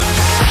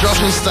Josh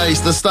and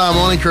Stace, the Star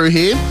Morning Crew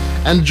here,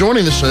 and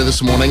joining the show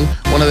this morning,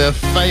 one of our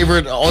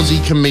favourite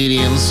Aussie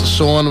comedians,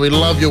 Shaun. We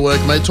love your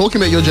work, mate. Talking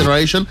about your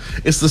generation,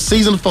 it's the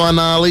season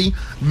finale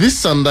this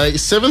Sunday,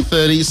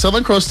 7:30,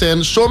 Southern Cross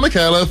 10. Shaun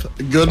Micallef,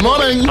 good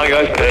morning. Hi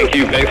guys, thank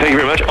you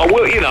very much. Oh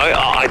well,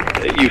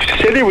 you've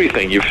said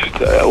everything.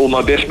 All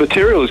my best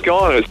material is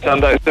gone. It's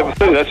Sunday at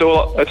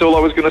 7:30. That's all I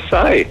was going to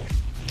say.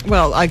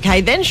 Well,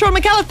 okay then, Shaun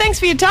Micallef, thanks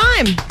for your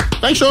time.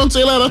 Thanks, Shaun. See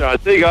you later. All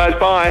right, see you guys.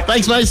 Bye.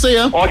 Thanks, mate. See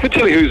ya. Oh, I could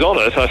tell you who's on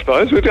it, I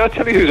suppose. Would I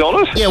tell you who's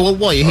on it? Yeah, well,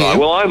 why are you here? Right,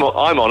 well,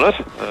 I'm on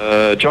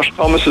it. Josh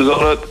Thomas is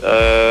on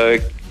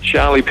it.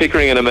 Charlie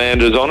Pickering and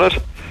Amanda's on it.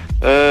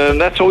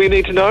 That's all you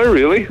need to know,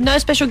 really. No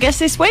special guest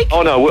this week?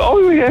 Oh,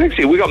 no. Yeah,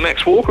 actually, we got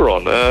Max Walker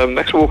on.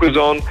 Max Walker's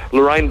on,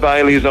 Lorraine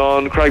Bailey's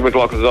on, Craig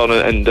McLaughlin's on,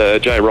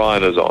 and Jay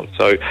Ryan is on.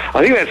 So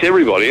I think that's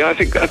everybody. I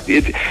think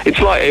it's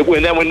like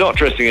we're not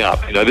dressing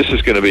up. This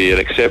is going to be an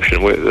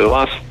exception. The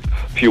last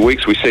few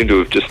weeks we seem to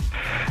have just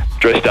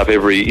dressed up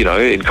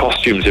in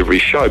costumes every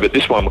show, but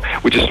this one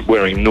we're just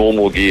wearing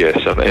normal gear,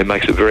 so it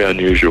makes it very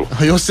unusual.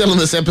 You're selling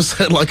this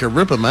episode like a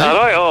ripper, mate.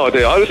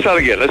 I'll start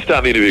again. Let's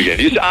start the interview again.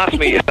 You just ask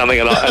me something,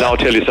 and I'll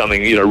tell you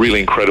something, really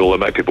incredible that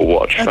make people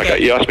watch.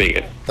 Okay, you ask me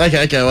again.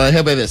 Okay. Well,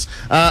 how about this?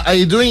 Are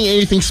you doing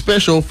anything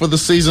special for the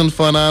season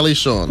finale,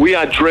 Shaun? We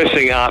are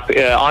dressing up.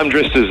 I'm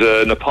dressed as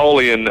a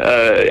Napoleon,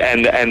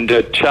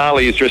 and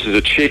Charlie is dressed as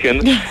a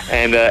chicken,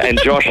 and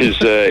Josh is.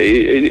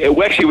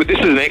 Actually, this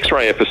is an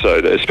X-ray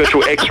episode, a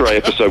special X-ray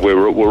episode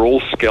where we're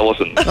all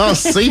skeletons. Oh,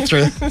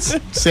 see-through.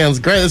 Sounds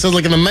great. That sounds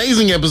like an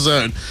amazing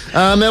episode.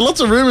 Now, lots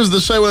of rumours the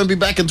show won't be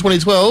back in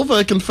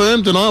 2012.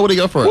 Confirmed, denied? What do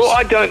you got for us? Well,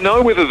 I don't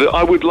know whether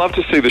I would love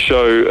to see the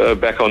show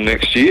back on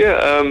next year,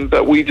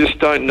 but we just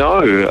don't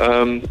know.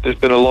 There's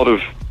been a lot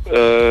of...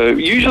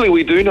 usually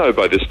we do know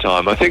by this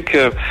time. I think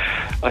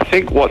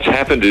what's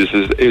happened is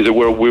that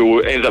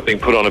we ended up being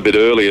put on a bit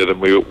earlier than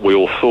we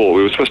all thought.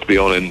 We were supposed to be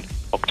on in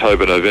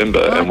October, November,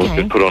 and we've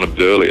been put on a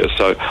bit earlier.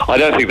 So I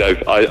don't think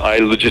I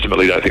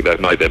legitimately don't think they've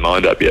made their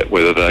mind up yet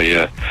whether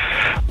they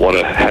want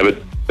to have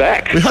it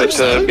back. We hope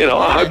so.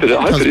 I hope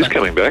it is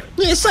coming back.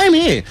 Yeah, same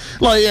here.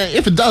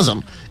 If it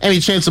doesn't, any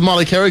chance of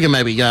Molly Kerrigan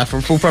maybe from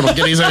Full Frontal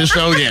getting his own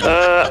show again?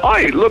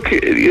 Look,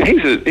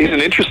 he's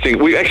an interesting...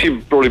 We actually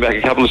brought him back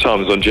a couple of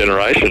times on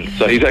Generation,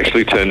 so he's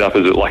actually turned up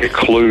as like a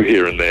clue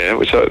here and there,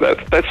 which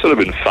that's sort of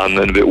been fun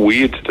and a bit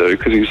weird to do,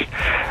 because he's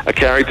a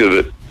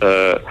character that...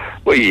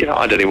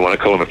 I don't even want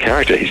to call him a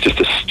character. He's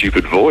just a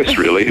stupid voice,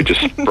 really,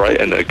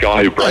 and a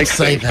guy who breaks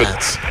things.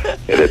 But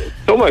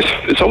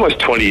it's almost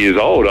 20 years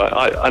old,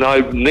 and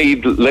I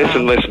need less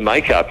and less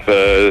makeup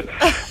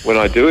when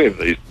I do him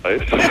these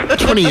days.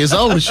 20 years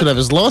old, we should have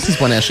his license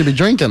by now. Should be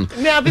drinking.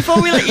 Now,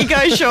 before we let you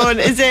go, Shaun,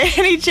 is there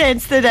any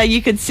chance that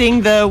you could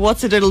sing the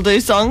What's a Doodle Do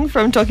song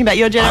from Talking About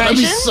Your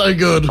Generation? That'd be so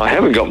good. I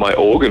haven't got my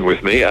organ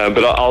with me,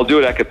 but I'll do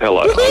it a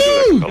cappella.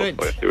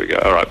 Here we go.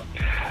 All right.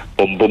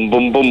 Boom, boom,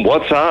 boom, boom.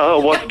 What's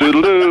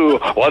doodle do?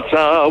 What's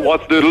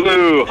doodle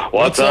do?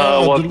 What's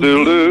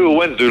doodle do?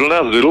 When's doodle,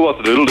 now's doodle,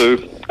 what's doodle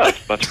do?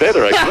 That's much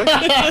better, actually.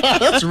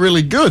 That's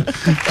really good.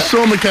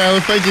 Shaun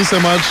Micallef, thank you so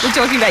much. We're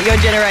Talking About Your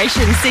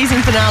Generation.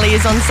 Season finale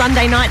is on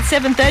Sunday night,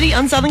 7:30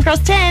 on Southern Cross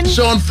 10.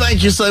 Shaun,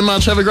 thank you so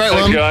much. Have a great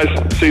one.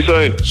 Thanks, guys. See you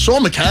soon.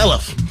 Shaun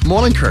Micallef,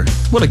 Morning Crew.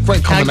 What a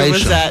great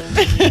combination. How good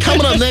was that?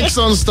 Coming up next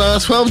on Star,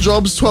 12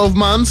 jobs, 12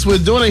 months. We're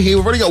doing it here.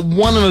 We've already got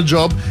one in a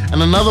job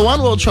and another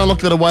one. We'll try and lock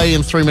that away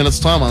in 3 minutes'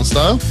 time on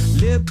Star.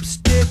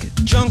 Lipstick,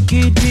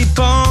 junkie,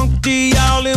 debunk, all